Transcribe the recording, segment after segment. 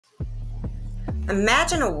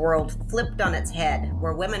Imagine a world flipped on its head,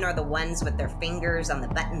 where women are the ones with their fingers on the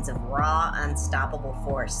buttons of raw, unstoppable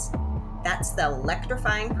force. That's the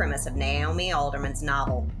electrifying premise of Naomi Alderman's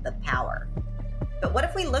novel, The Power. But what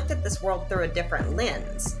if we looked at this world through a different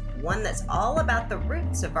lens, one that's all about the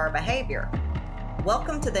roots of our behavior?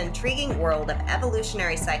 Welcome to the intriguing world of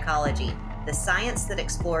evolutionary psychology, the science that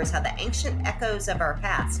explores how the ancient echoes of our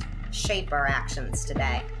past shape our actions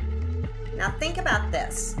today. Now think about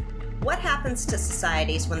this. What happens to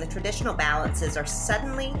societies when the traditional balances are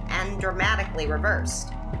suddenly and dramatically reversed?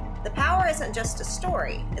 The Power isn't just a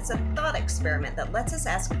story, it's a thought experiment that lets us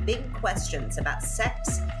ask big questions about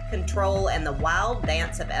sex, control, and the wild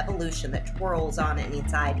dance of evolution that twirls on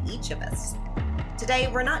inside each of us. Today,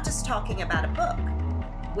 we're not just talking about a book.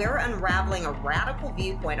 We're unraveling a radical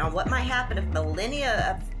viewpoint on what might happen if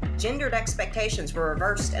millennia of gendered expectations were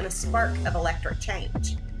reversed in a spark of electric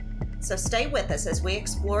change. So stay with us as we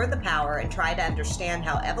explore the power and try to understand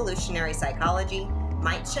how evolutionary psychology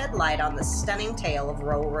might shed light on the stunning tale of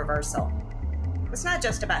role reversal. It's not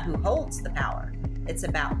just about who holds the power, it's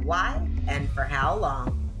about why and for how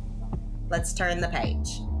long. Let's turn the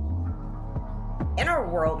page. In our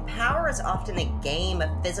world, power is often a game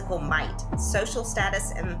of physical might, social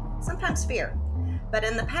status, and sometimes fear. But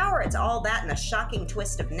in The Power, it's all that in a shocking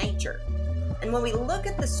twist of nature. And when we look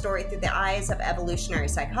at the story through the eyes of evolutionary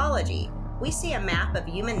psychology, we see a map of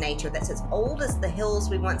human nature that's as old as the hills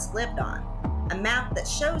we once lived on. A map that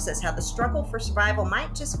shows us how the struggle for survival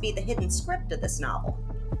might just be the hidden script of this novel.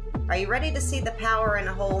 Are you ready to see the power in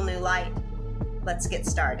a whole new light? Let's get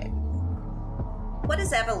started. What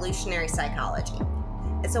is evolutionary psychology?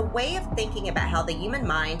 It's a way of thinking about how the human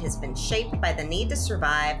mind has been shaped by the need to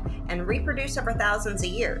survive and reproduce over thousands of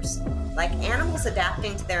years. Like animals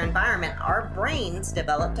adapting to their environment, our brains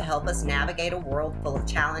develop to help us navigate a world full of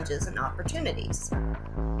challenges and opportunities.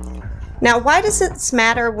 Now, why does this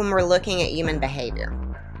matter when we're looking at human behavior?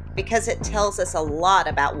 Because it tells us a lot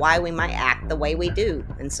about why we might act the way we do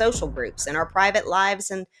in social groups, in our private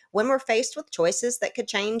lives, and when we're faced with choices that could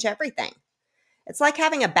change everything. It's like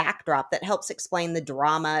having a backdrop that helps explain the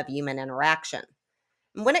drama of human interaction.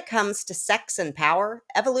 And when it comes to sex and power,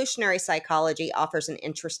 evolutionary psychology offers an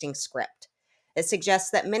interesting script. It suggests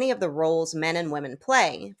that many of the roles men and women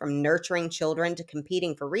play, from nurturing children to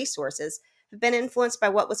competing for resources, have been influenced by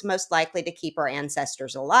what was most likely to keep our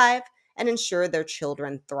ancestors alive and ensure their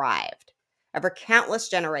children thrived. Over countless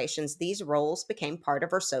generations, these roles became part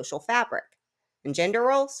of our social fabric. And gender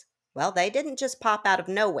roles? Well, they didn't just pop out of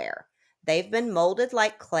nowhere. They've been molded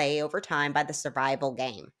like clay over time by the survival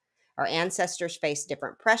game. Our ancestors faced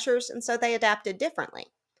different pressures, and so they adapted differently.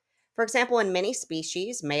 For example, in many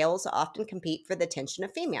species, males often compete for the attention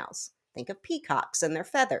of females. Think of peacocks and their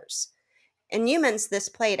feathers. In humans, this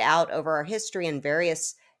played out over our history in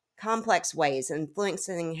various complex ways,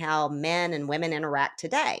 influencing how men and women interact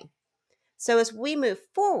today. So as we move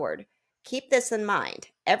forward, keep this in mind.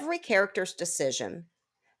 Every character's decision,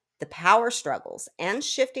 the power struggles, and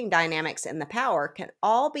shifting dynamics in the power can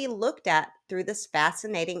all be looked at through this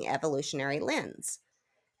fascinating evolutionary lens.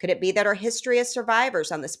 Could it be that our history as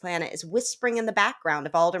survivors on this planet is whispering in the background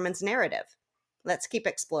of Alderman's narrative? Let's keep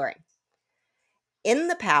exploring. In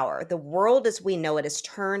The Power, the world as we know it is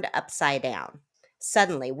turned upside down.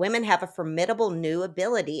 Suddenly, women have a formidable new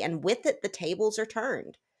ability, and with it, the tables are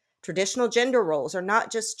turned. Traditional gender roles are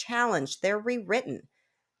not just challenged, they're rewritten.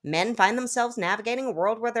 Men find themselves navigating a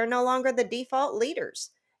world where they're no longer the default leaders,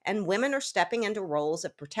 and women are stepping into roles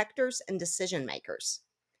of protectors and decision makers.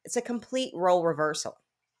 It's a complete role reversal.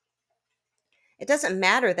 It doesn't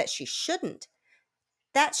matter that she shouldn't,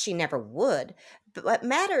 that she never would, but what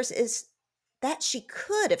matters is that she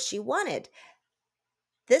could if she wanted.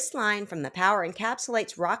 This line from The Power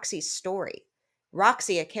encapsulates Roxy's story.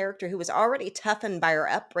 Roxy, a character who was already toughened by her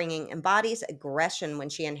upbringing, embodies aggression when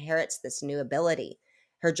she inherits this new ability.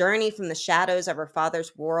 Her journey from the shadows of her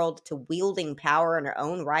father's world to wielding power in her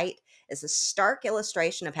own right is a stark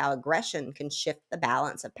illustration of how aggression can shift the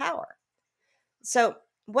balance of power. So,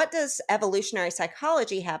 what does evolutionary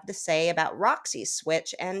psychology have to say about Roxy's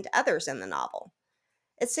switch and others in the novel?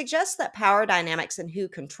 It suggests that power dynamics and who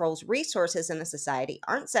controls resources in a society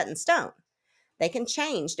aren't set in stone. They can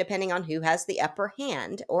change depending on who has the upper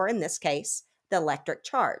hand, or in this case, the electric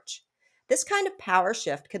charge. This kind of power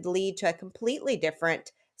shift could lead to a completely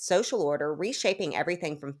different social order, reshaping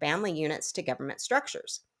everything from family units to government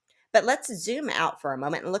structures. But let's zoom out for a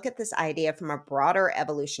moment and look at this idea from a broader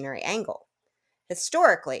evolutionary angle.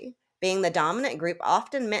 Historically, being the dominant group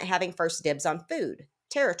often meant having first dibs on food,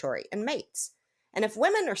 territory, and mates. And if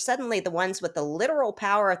women are suddenly the ones with the literal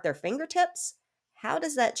power at their fingertips, how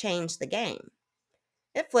does that change the game?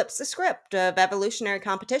 It flips the script of evolutionary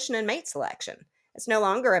competition and mate selection. It's no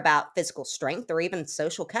longer about physical strength or even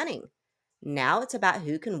social cunning. Now it's about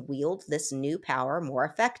who can wield this new power more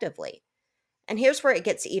effectively. And here's where it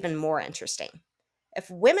gets even more interesting. If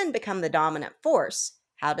women become the dominant force,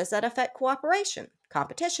 how does that affect cooperation,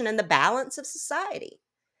 competition, and the balance of society?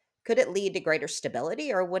 Could it lead to greater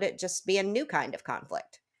stability, or would it just be a new kind of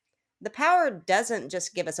conflict? The power doesn't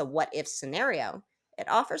just give us a what if scenario, it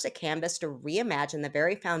offers a canvas to reimagine the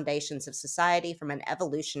very foundations of society from an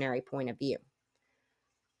evolutionary point of view.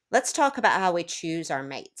 Let's talk about how we choose our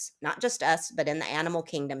mates, not just us, but in the animal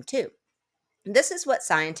kingdom too. This is what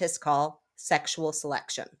scientists call sexual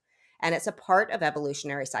selection, and it's a part of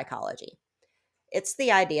evolutionary psychology. It's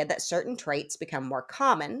the idea that certain traits become more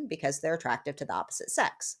common because they're attractive to the opposite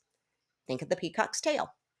sex. Think of the peacock's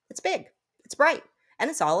tail. It's big, it's bright, and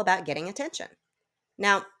it's all about getting attention.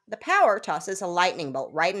 Now, the power tosses a lightning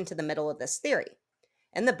bolt right into the middle of this theory.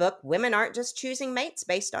 In the book, women aren't just choosing mates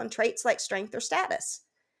based on traits like strength or status.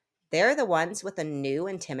 They're the ones with a new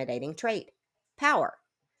intimidating trait: power.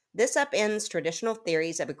 This upends traditional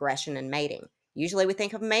theories of aggression and mating. Usually we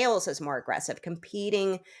think of males as more aggressive,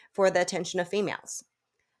 competing for the attention of females.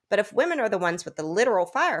 But if women are the ones with the literal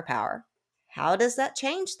firepower, how does that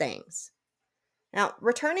change things? Now,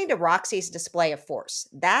 returning to Roxy's display of force,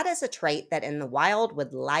 that is a trait that in the wild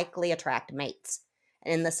would likely attract mates.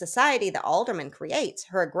 And in the society that Alderman creates,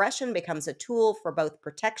 her aggression becomes a tool for both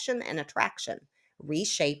protection and attraction,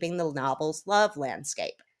 reshaping the novel's love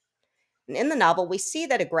landscape. And in the novel, we see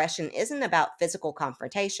that aggression isn't about physical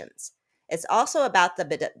confrontations. It's also about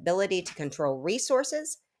the ability to control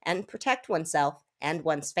resources and protect oneself and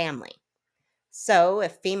one's family. So,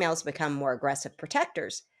 if females become more aggressive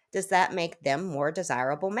protectors, does that make them more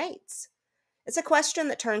desirable mates? It's a question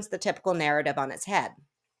that turns the typical narrative on its head.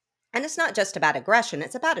 And it's not just about aggression,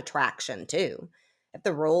 it's about attraction too. If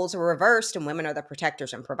the roles are reversed and women are the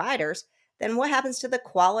protectors and providers, then what happens to the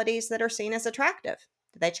qualities that are seen as attractive?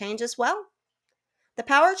 Do they change as well? The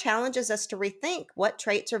power challenges us to rethink what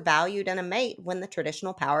traits are valued in a mate when the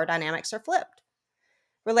traditional power dynamics are flipped.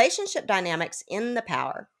 Relationship dynamics in the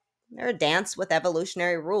power, they're a dance with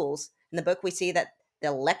evolutionary rules. In the book, we see that the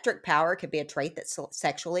electric power could be a trait that's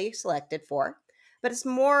sexually selected for, but it's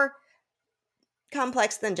more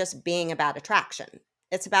complex than just being about attraction.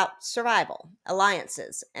 It's about survival,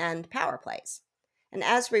 alliances, and power plays. And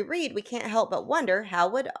as we read, we can't help but wonder, how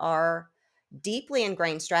would our deeply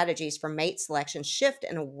ingrained strategies for mate selection shift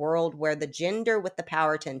in a world where the gender with the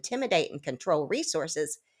power to intimidate and control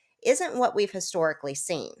resources isn't what we've historically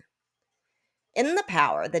seen? In the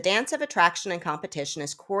power, the dance of attraction and competition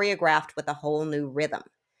is choreographed with a whole new rhythm.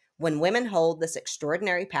 When women hold this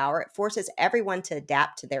extraordinary power, it forces everyone to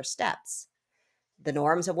adapt to their steps. The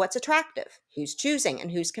norms of what's attractive, who's choosing,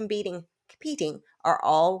 and who's competing are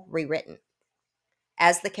all rewritten.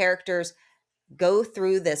 As the characters go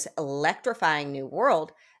through this electrifying new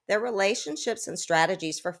world, their relationships and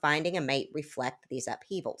strategies for finding a mate reflect these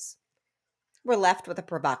upheavals. We're left with a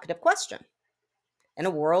provocative question. In a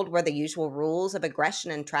world where the usual rules of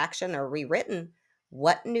aggression and traction are rewritten,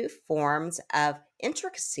 what new forms of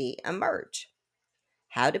intricacy emerge?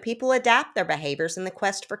 How do people adapt their behaviors in the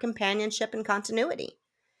quest for companionship and continuity?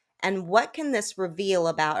 And what can this reveal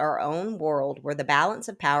about our own world where the balance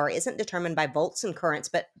of power isn't determined by volts and currents,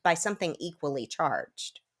 but by something equally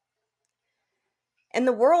charged? In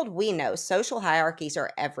the world we know, social hierarchies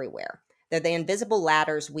are everywhere. They're the invisible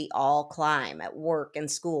ladders we all climb at work and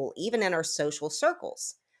school, even in our social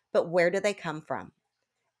circles. But where do they come from?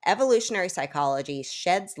 Evolutionary psychology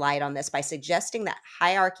sheds light on this by suggesting that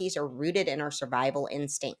hierarchies are rooted in our survival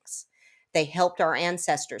instincts. They helped our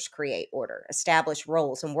ancestors create order, establish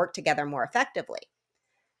roles, and work together more effectively.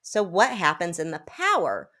 So, what happens in the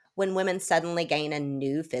power when women suddenly gain a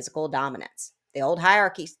new physical dominance? The old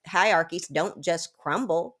hierarchies don't just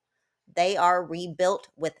crumble, they are rebuilt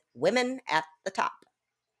with women at the top.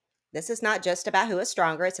 This is not just about who is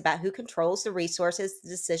stronger, it's about who controls the resources, the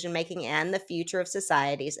decision making, and the future of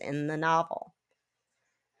societies in the novel.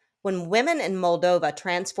 When women in Moldova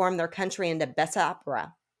transform their country into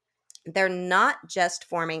Bessapara, they're not just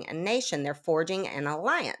forming a nation, they're forging an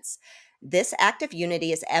alliance. This act of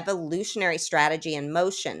unity is evolutionary strategy in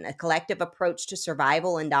motion, a collective approach to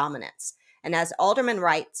survival and dominance. And as Alderman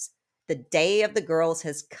writes, the day of the girls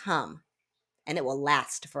has come, and it will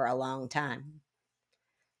last for a long time.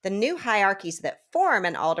 The new hierarchies that form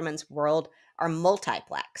in Alderman's world are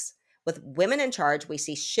multiplex. With women in charge, we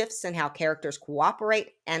see shifts in how characters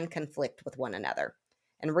cooperate and conflict with one another.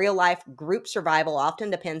 In real life, group survival often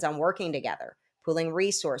depends on working together, pooling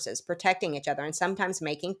resources, protecting each other, and sometimes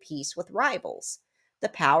making peace with rivals. The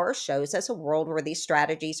power shows us a world where these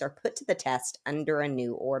strategies are put to the test under a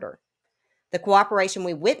new order. The cooperation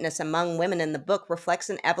we witness among women in the book reflects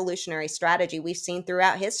an evolutionary strategy we've seen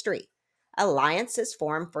throughout history. Alliances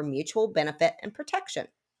form for mutual benefit and protection.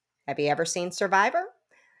 Have you ever seen Survivor?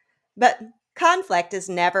 But conflict is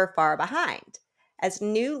never far behind. As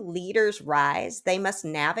new leaders rise, they must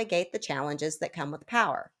navigate the challenges that come with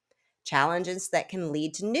power, challenges that can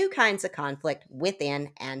lead to new kinds of conflict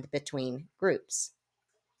within and between groups.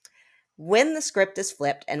 When the script is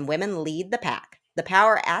flipped and women lead the pack, the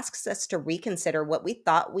power asks us to reconsider what we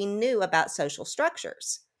thought we knew about social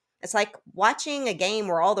structures. It's like watching a game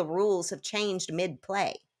where all the rules have changed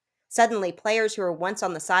mid-play. Suddenly, players who were once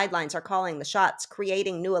on the sidelines are calling the shots,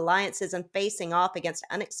 creating new alliances and facing off against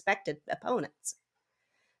unexpected opponents.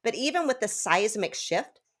 But even with the seismic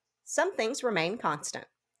shift, some things remain constant.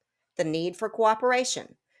 The need for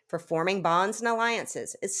cooperation, for forming bonds and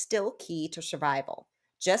alliances, is still key to survival,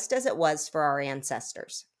 just as it was for our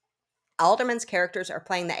ancestors. Alderman's characters are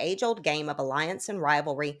playing the age-old game of alliance and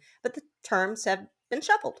rivalry, but the terms have been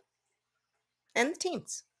shuffled. And the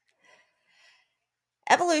teams.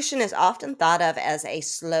 Evolution is often thought of as a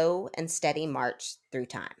slow and steady march through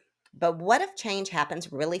time. But what if change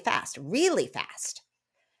happens really fast, really fast?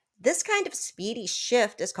 This kind of speedy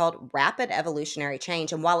shift is called rapid evolutionary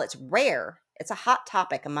change, and while it's rare, it's a hot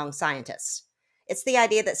topic among scientists. It's the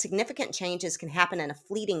idea that significant changes can happen in a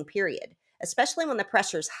fleeting period, especially when the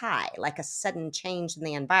pressure's high, like a sudden change in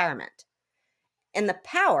the environment. In the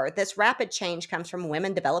power, this rapid change comes from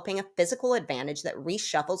women developing a physical advantage that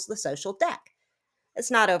reshuffles the social deck.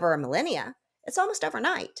 It's not over a millennia, it's almost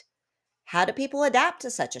overnight. How do people adapt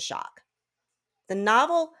to such a shock? The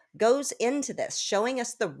novel goes into this, showing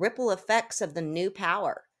us the ripple effects of the new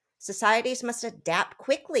power. Societies must adapt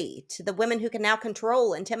quickly to the women who can now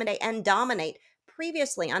control, intimidate, and dominate,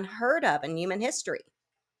 previously unheard of in human history.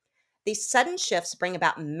 These sudden shifts bring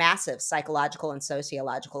about massive psychological and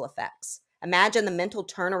sociological effects. Imagine the mental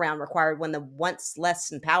turnaround required when the once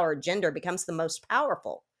less empowered gender becomes the most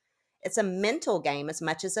powerful. It's a mental game as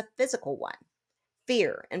much as a physical one.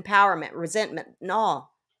 Fear, empowerment, resentment, and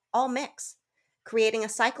all mix, creating a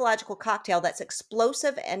psychological cocktail that's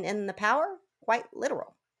explosive and, in the power, quite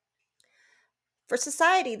literal. For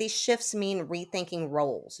society, these shifts mean rethinking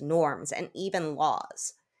roles, norms, and even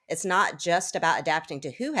laws. It's not just about adapting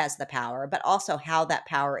to who has the power, but also how that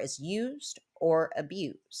power is used or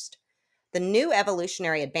abused. The new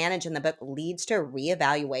evolutionary advantage in the book leads to a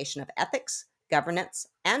reevaluation of ethics, governance,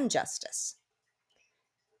 and justice.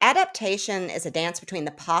 Adaptation is a dance between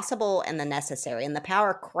the possible and the necessary, and the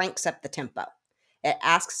power cranks up the tempo. It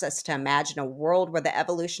asks us to imagine a world where the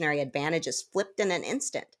evolutionary advantage is flipped in an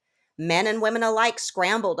instant. Men and women alike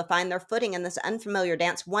scramble to find their footing in this unfamiliar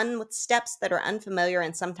dance, one with steps that are unfamiliar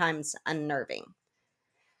and sometimes unnerving.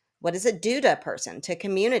 What does it do to a person, to a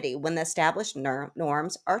community, when the established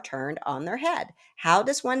norms are turned on their head? How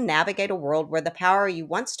does one navigate a world where the power you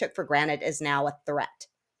once took for granted is now a threat?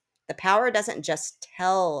 The power doesn't just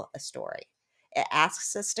tell a story. It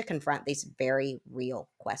asks us to confront these very real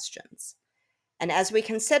questions. And as we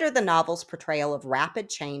consider the novel's portrayal of rapid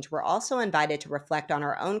change, we're also invited to reflect on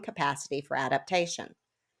our own capacity for adaptation.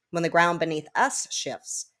 When the ground beneath us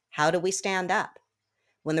shifts, how do we stand up?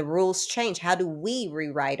 When the rules change, how do we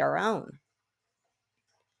rewrite our own?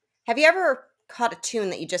 Have you ever caught a tune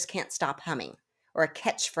that you just can't stop humming, or a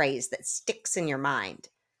catchphrase that sticks in your mind?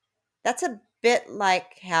 That's a bit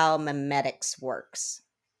like how memetics works.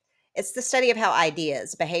 It's the study of how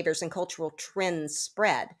ideas, behaviors, and cultural trends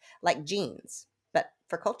spread, like genes, but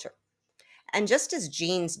for culture. And just as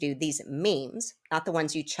genes do, these memes, not the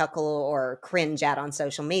ones you chuckle or cringe at on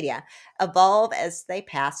social media, evolve as they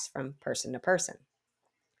pass from person to person.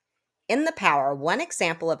 In The Power, one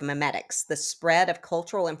example of memetics, the spread of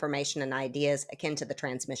cultural information and ideas akin to the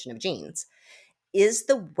transmission of genes, is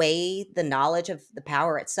the way the knowledge of the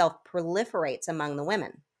power itself proliferates among the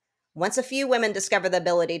women. Once a few women discover the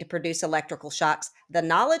ability to produce electrical shocks, the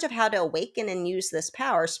knowledge of how to awaken and use this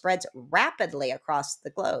power spreads rapidly across the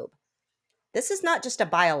globe. This is not just a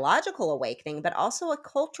biological awakening, but also a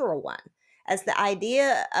cultural one, as the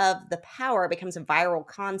idea of the power becomes a viral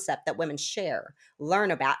concept that women share,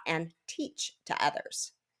 learn about, and teach to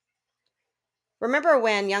others. Remember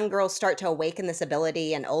when young girls start to awaken this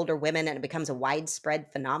ability in older women and it becomes a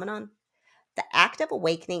widespread phenomenon? The act of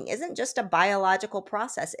awakening isn't just a biological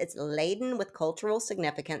process, it's laden with cultural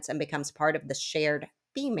significance and becomes part of the shared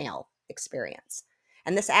female experience.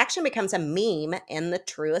 And this action becomes a meme in the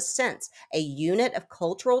truest sense, a unit of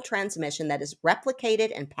cultural transmission that is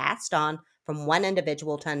replicated and passed on from one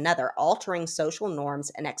individual to another, altering social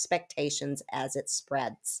norms and expectations as it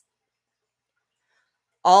spreads.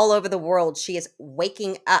 All over the world, she is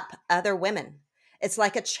waking up other women. It's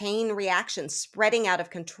like a chain reaction spreading out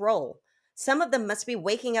of control. Some of them must be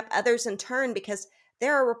waking up others in turn because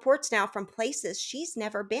there are reports now from places she's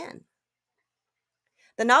never been.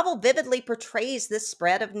 The novel vividly portrays this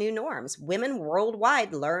spread of new norms. Women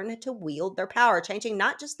worldwide learn to wield their power, changing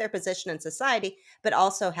not just their position in society, but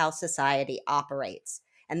also how society operates.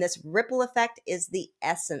 And this ripple effect is the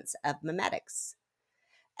essence of memetics.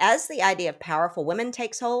 As the idea of powerful women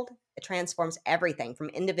takes hold, it transforms everything from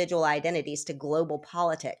individual identities to global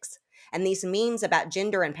politics. And these memes about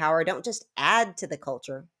gender and power don't just add to the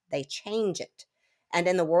culture, they change it. And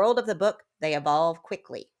in the world of the book, they evolve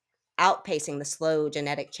quickly, outpacing the slow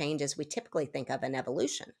genetic changes we typically think of in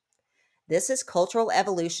evolution. This is cultural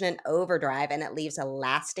evolution in overdrive, and it leaves a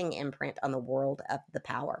lasting imprint on the world of the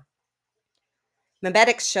power.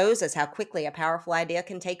 Memetics shows us how quickly a powerful idea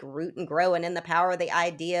can take root and grow, and in the power, the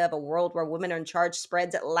idea of a world where women are in charge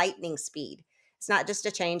spreads at lightning speed. It's not just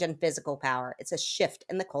a change in physical power, it's a shift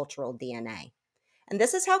in the cultural DNA. And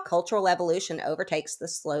this is how cultural evolution overtakes the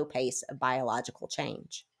slow pace of biological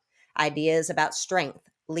change. Ideas about strength,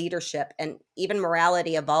 leadership, and even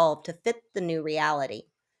morality evolve to fit the new reality.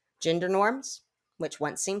 Gender norms, which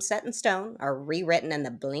once seemed set in stone, are rewritten in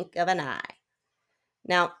the blink of an eye.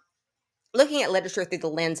 Now, looking at literature through the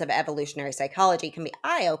lens of evolutionary psychology can be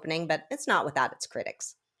eye-opening, but it's not without its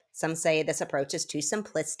critics. Some say this approach is too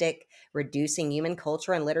simplistic, reducing human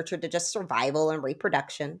culture and literature to just survival and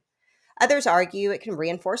reproduction. Others argue it can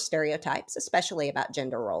reinforce stereotypes, especially about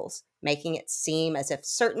gender roles, making it seem as if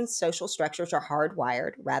certain social structures are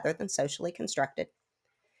hardwired rather than socially constructed.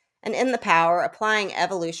 And in the power, applying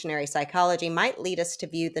evolutionary psychology might lead us to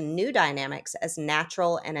view the new dynamics as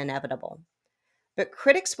natural and inevitable. But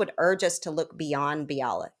critics would urge us to look beyond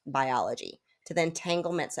biology, to the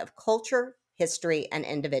entanglements of culture, history, and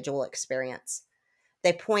individual experience.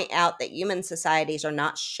 They point out that human societies are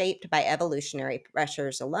not shaped by evolutionary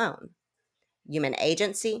pressures alone. Human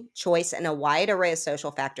agency, choice, and a wide array of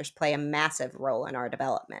social factors play a massive role in our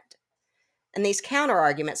development. And these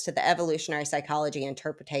counterarguments to the evolutionary psychology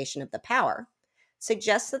interpretation of the power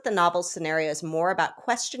suggest that the novel's scenario is more about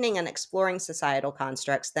questioning and exploring societal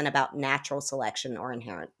constructs than about natural selection or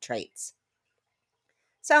inherent traits.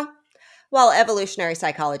 So, while evolutionary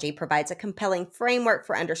psychology provides a compelling framework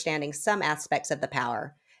for understanding some aspects of the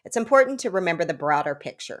power, it's important to remember the broader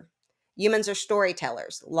picture. Humans are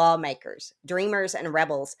storytellers, lawmakers, dreamers, and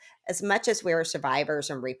rebels as much as we are survivors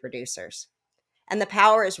and reproducers. And the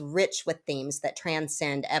power is rich with themes that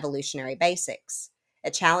transcend evolutionary basics.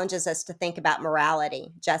 It challenges us to think about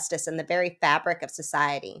morality, justice, and the very fabric of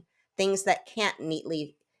society, things that can't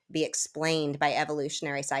neatly be explained by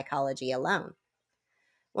evolutionary psychology alone.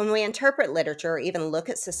 When we interpret literature or even look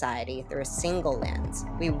at society through a single lens,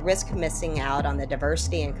 we risk missing out on the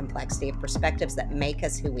diversity and complexity of perspectives that make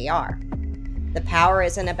us who we are. The power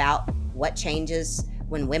isn't about what changes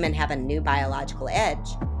when women have a new biological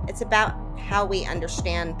edge. It's about how we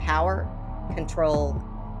understand power, control,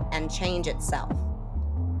 and change itself.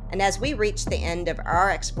 And as we reach the end of our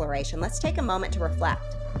exploration, let's take a moment to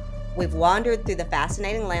reflect. We've wandered through the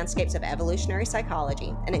fascinating landscapes of evolutionary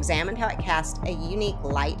psychology and examined how it casts a unique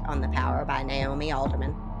light on the power by Naomi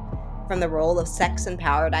Alderman. From the role of sex and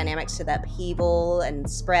power dynamics to the upheaval and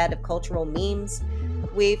spread of cultural memes,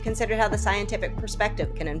 we've considered how the scientific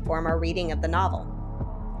perspective can inform our reading of the novel.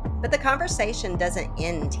 But the conversation doesn't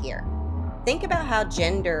end here. Think about how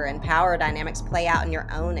gender and power dynamics play out in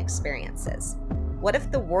your own experiences. What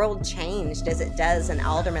if the world changed as it does in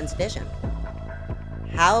Alderman's vision?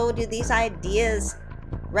 How do these ideas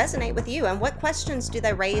resonate with you, and what questions do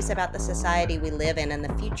they raise about the society we live in and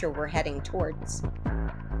the future we're heading towards?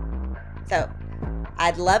 So,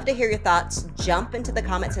 I'd love to hear your thoughts. Jump into the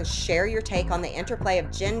comments and share your take on the interplay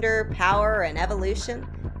of gender, power, and evolution,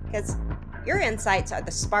 because your insights are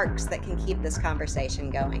the sparks that can keep this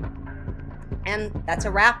conversation going. And that's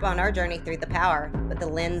a wrap on our journey through the power with the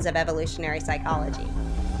lens of evolutionary psychology.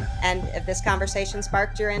 And if this conversation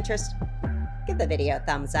sparked your interest, give the video a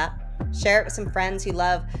thumbs up. Share it with some friends who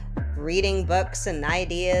love reading books and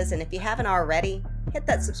ideas. And if you haven't already, hit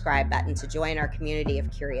that subscribe button to join our community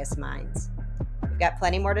of curious minds. We've got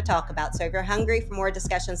plenty more to talk about, so if you're hungry for more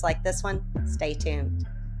discussions like this one, stay tuned.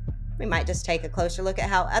 We might just take a closer look at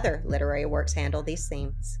how other literary works handle these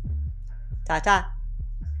themes. Ta-ta.